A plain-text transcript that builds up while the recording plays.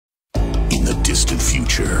distant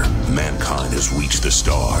future, mankind has reached the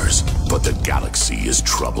stars, but the galaxy is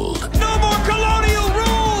troubled. No more colonial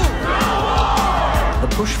rule! The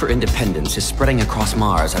push for independence is spreading across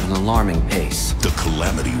Mars at an alarming pace. The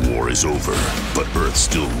Calamity War is over, but Earth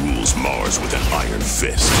still rules Mars with an iron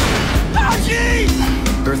fist.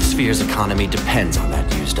 Earth Sphere's economy depends on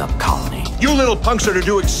that used-up colony. You little punks are to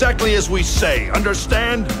do exactly as we say,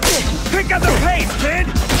 understand? Pick up the pace, kid!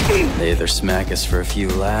 They either smack us for a few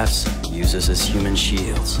laughs, use us as human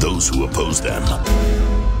shields. Those who oppose them,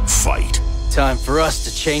 fight. Time for us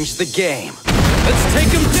to change the game. Let's take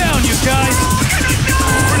him down, you guys!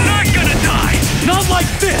 We're not gonna die! Not like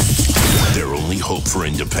this! Their only hope for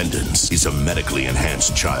independence is a medically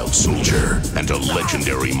enhanced child soldier and a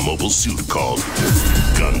legendary mobile suit called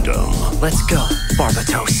Gundam. Let's go,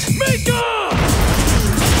 Barbatos. Mika!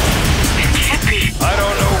 I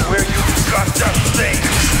don't know where you got that thing,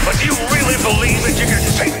 but do you really believe that you can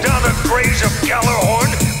take down the graves of Galahorn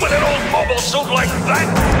with an old mobile suit like that?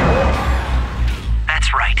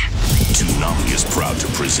 That's right. Toonami is proud to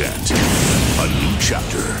present a new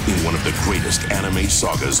chapter in one of the greatest anime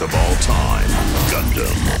sagas of all time,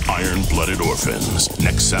 Gundam, Iron-Blooded Orphans,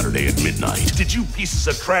 next Saturday at midnight. Did you pieces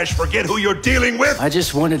of trash forget who you're dealing with? I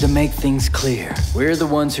just wanted to make things clear. We're the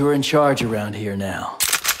ones who are in charge around here now.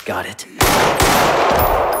 Got it?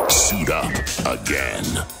 Suit up again.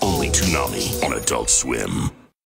 Only Toonami on Adult Swim.